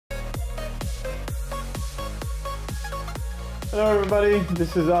Hello everybody,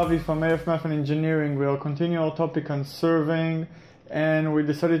 this is Avi from AF Math and Engineering. We'll continue our topic on surveying, and we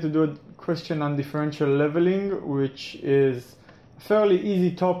decided to do a question on differential leveling, which is a fairly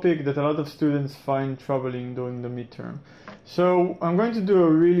easy topic that a lot of students find troubling during the midterm. So I'm going to do a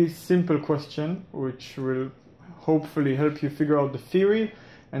really simple question which will hopefully help you figure out the theory,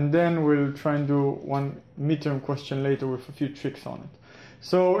 and then we'll try and do one midterm question later with a few tricks on it.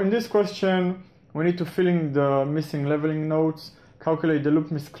 So in this question, we need to fill in the missing leveling notes, calculate the loop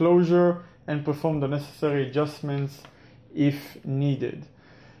misclosure, and perform the necessary adjustments if needed.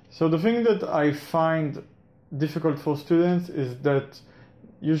 So the thing that I find difficult for students is that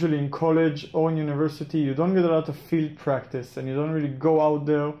usually in college or in university you don't get a lot of field practice, and you don't really go out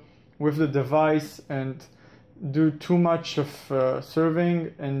there with the device and do too much of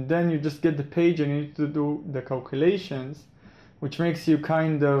surveying, and then you just get the page and you need to do the calculations, which makes you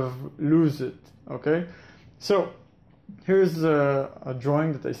kind of lose it. Okay, so here's a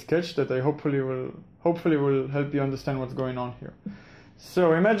drawing that I sketched that I hopefully will help you understand what's going on here.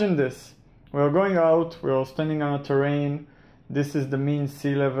 So imagine this: we're going out, we're standing on a terrain. This is the mean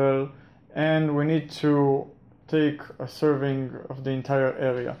sea level, and we need to take a surveying of the entire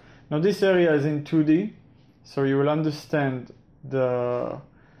area. Now this area is in 2D, so you will understand the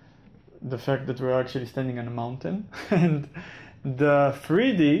fact that we're actually standing on a mountain. And the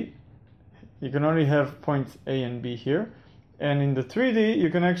 3D, you can only have points A and B here, and in the 3D you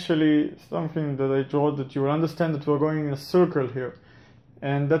can actually, something that I draw that you will understand that we're going in a circle here,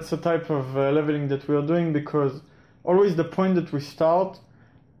 and that's the type of leveling that we are doing, because always the point that we start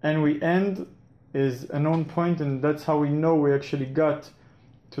and we end is a known point, and that's how we know we actually got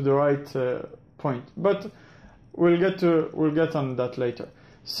to the right point. But we'll get on that later.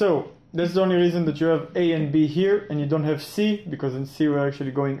 So that's the only reason that you have A and B here and you don't have C, because in C we're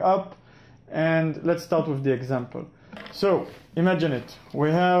actually going up. And let's start with the example. So imagine it.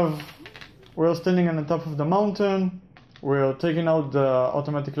 We're standing on the top of the mountain. We're taking out the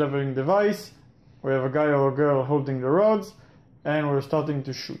automatic leveling device. We have a guy or a girl holding the rods, and we're starting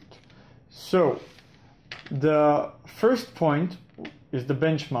to shoot. So the first point is the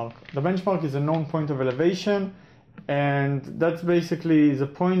benchmark. The benchmark is a known point of elevation, and that's basically the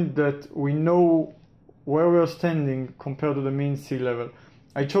point that we know where we're standing compared to the mean sea level.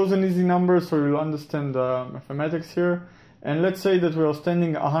 I chose an easy number so you'll understand the mathematics here. And let's say that we are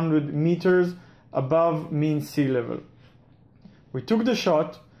standing 100 meters above mean sea level. We took the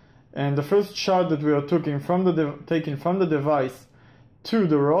shot, and the first shot that we are taking from the device to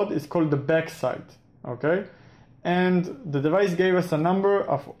the rod is called the backside. Okay? And the device gave us a number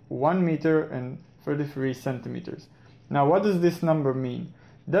of 1 meter and 33 centimeters. Now what does this number mean?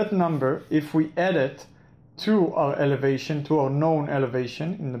 That number, if we add it to our elevation, to our known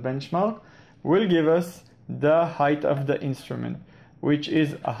elevation in the benchmark, will give us the height of the instrument, which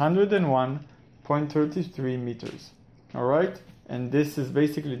is 101.33 meters. Alright? And this is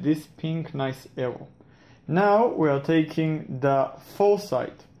basically this pink nice arrow. Now we are taking the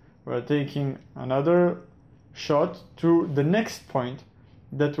foresight. We are taking another shot to the next point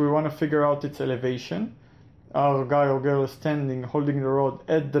that we want to figure out its elevation. Our guy or girl is standing holding the rod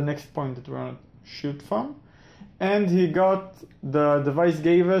at the next point that we want to shoot from, and the device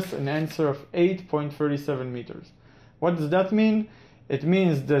gave us an answer of 8.37 meters. What does that mean? It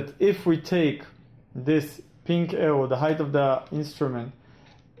means that if we take this pink arrow, the height of the instrument,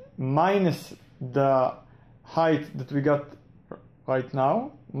 minus the height that we got right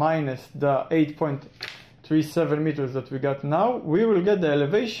now, minus the 8.37 meters that we got now, we will get the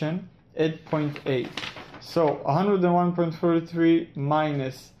elevation at point A. So 101.43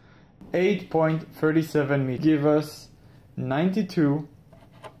 minus 8.37 meters give us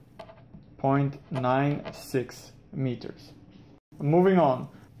 92.96 meters. Moving on.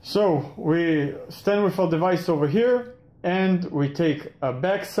 So we stand with our device over here, and we take a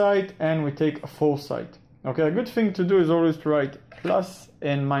backside and we take a foresight. Okay, a good thing to do is always to write plus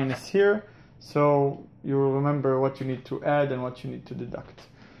and minus here, so you will remember what you need to add and what you need to deduct.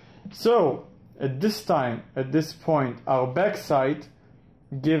 So at this point, our backside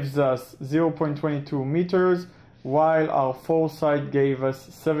gives us 0.22 meters, while our foresight gave us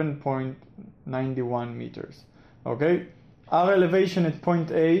 7.91 meters. Okay, our elevation at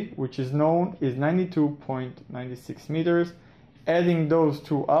point A, which is known, is 92.96 meters. Adding those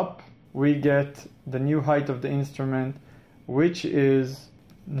two up, we get the new height of the instrument, which is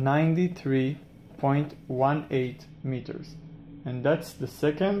 93.18 meters. And that's the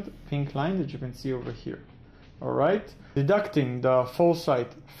second pink line that you can see over here. Alright, deducting the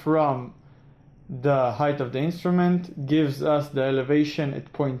foresight from the height of the instrument gives us the elevation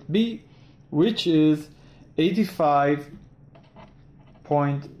at point B, which is 85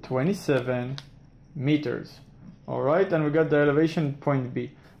 85.27 meters. All right, and we got the elevation point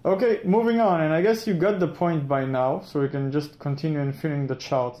B. Okay, moving on, and I guess you got the point by now, so we can just continue and filling the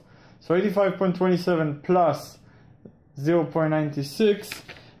chart. So 85.27 plus 0.96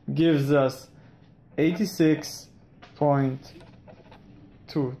 gives us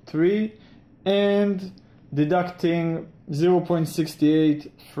 86.23, and deducting 0.68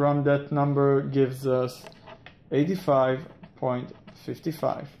 from that number gives us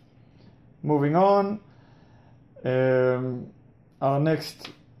 85.55. Moving on, our next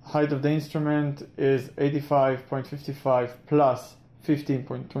height of the instrument is 85.55 plus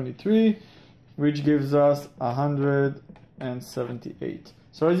 15.23, which gives us 178.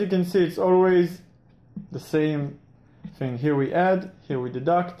 So as you can see, it's always the same thing. Here we add, here we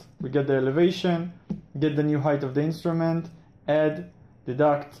deduct, we get the elevation, get the new height of the instrument, add,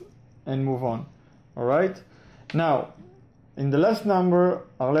 deduct, and move on. All right. Now, in the last number,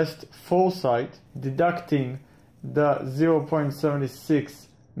 our last foresight, deducting the 0.76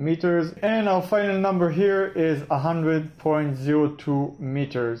 meters, and our final number here is 100.02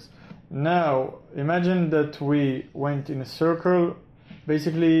 meters. Now, imagine that we went in a circle.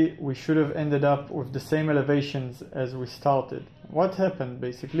 Basically, we should have ended up with the same elevations as we started. What happened,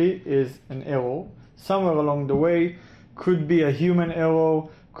 basically, is an error somewhere along the way. Could be a human error,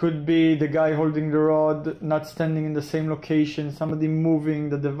 could be the guy holding the rod not standing in the same location, somebody moving,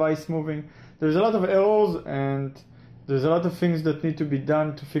 the device moving. There's a lot of errors, and there's a lot of things that need to be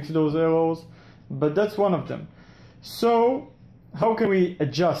done to fix those errors, but that's one of them. So, how can we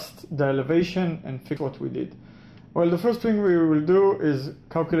adjust the elevation and fix what we did? Well, the first thing we will do is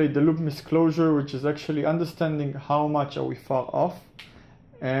calculate the loop misclosure, which is actually understanding how much are we far off.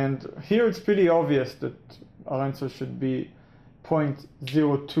 And here it's pretty obvious that our answer should be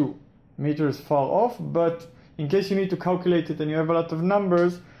 0.02 meters far off, but in case you need to calculate it and you have a lot of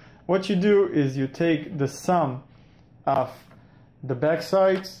numbers, what you do is you take the sum of the back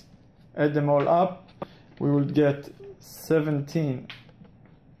sides, add them all up, we will get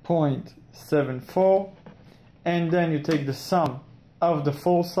 17.74, and then you take the sum of the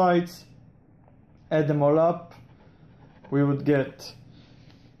four sides, add them all up, we would get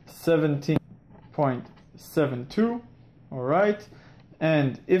 17.72. all right,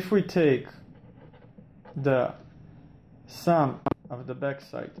 and if we take the sum of the back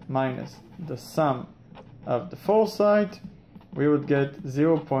side minus the sum of the foresight, we would get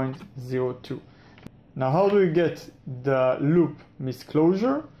 0.02. Now, how do we get the loop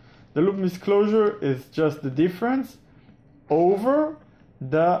misclosure? The loop misclosure is just the difference over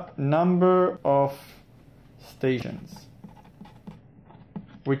the number of stations,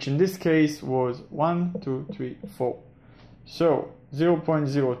 which in this case was 1, 2, 3, 4. So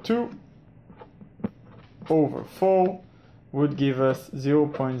 0.02 over 4 would give us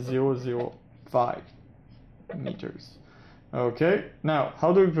 0.005 meters. Okay, now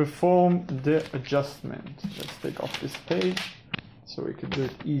how do we perform the adjustment? Let's take off this page so we can do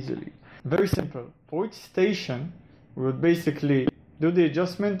it easily. Very simple. For each station, we would basically do the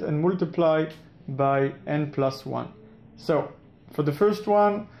adjustment and multiply by n plus 1. So for the first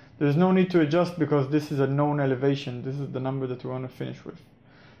one, there's no need to adjust because this is a known elevation. This is the number that we want to finish with.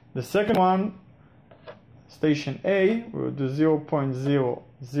 The second one, station A, we will do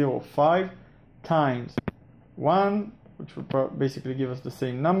 0.005 times 1, which will basically give us the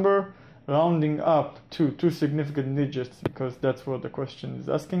same number, rounding up to 2 significant digits because that's what the question is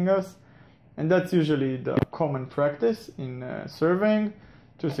asking us. And that's usually the common practice in surveying,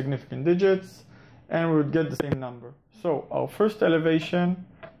 2 significant digits, and we would get the same number. So our first elevation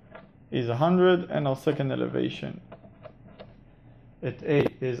is 100, and our second elevation at A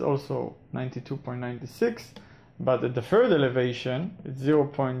is also 92.96, but at the third elevation, it's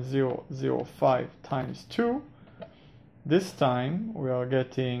 0.005 times 2. This time we are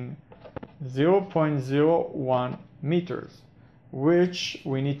getting 0.01 meters, which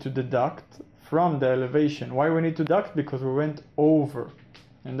we need to deduct from the elevation. Why we need to deduct? Because we went over,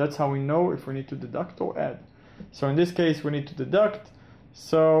 and that's how we know if we need to deduct or add. So in this case we need to deduct,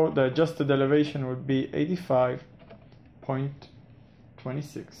 so the adjusted elevation would be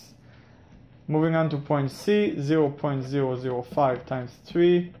 85.26. Moving on to point C, 0.005 times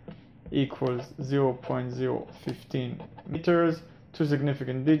 3 equals 0.015 meters. 2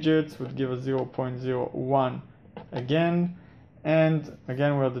 significant digits would give us 0.01 again, and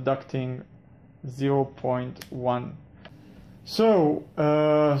again we're deducting 0.1. So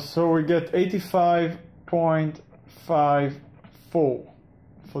we get 85.54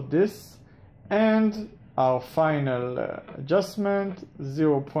 for this, and our final adjustment,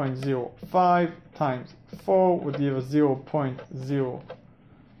 0.05 times 4 would give us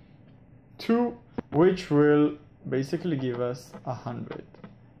 0.02, which will basically give us 100.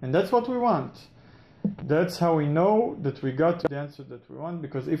 And that's what we want. That's how we know that we got to the answer that we want,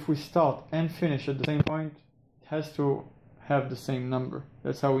 because if we start and finish at the same point, it has to have the same number.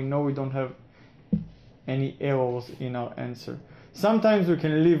 That's how we know we don't have any errors in our answer. Sometimes we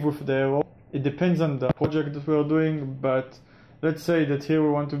can live with the error. It depends on the project that we are doing, but let's say that here we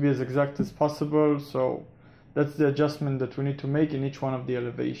want to be as exact as possible, so that's the adjustment that we need to make in each one of the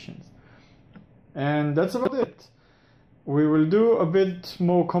elevations. And that's about it. We will do a bit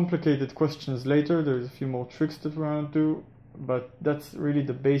more complicated questions later. There's a few more tricks that we want to do, but that's really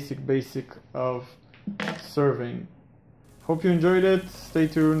the basic of surveying. Hope you enjoyed it. Stay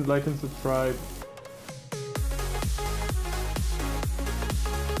tuned, like and subscribe.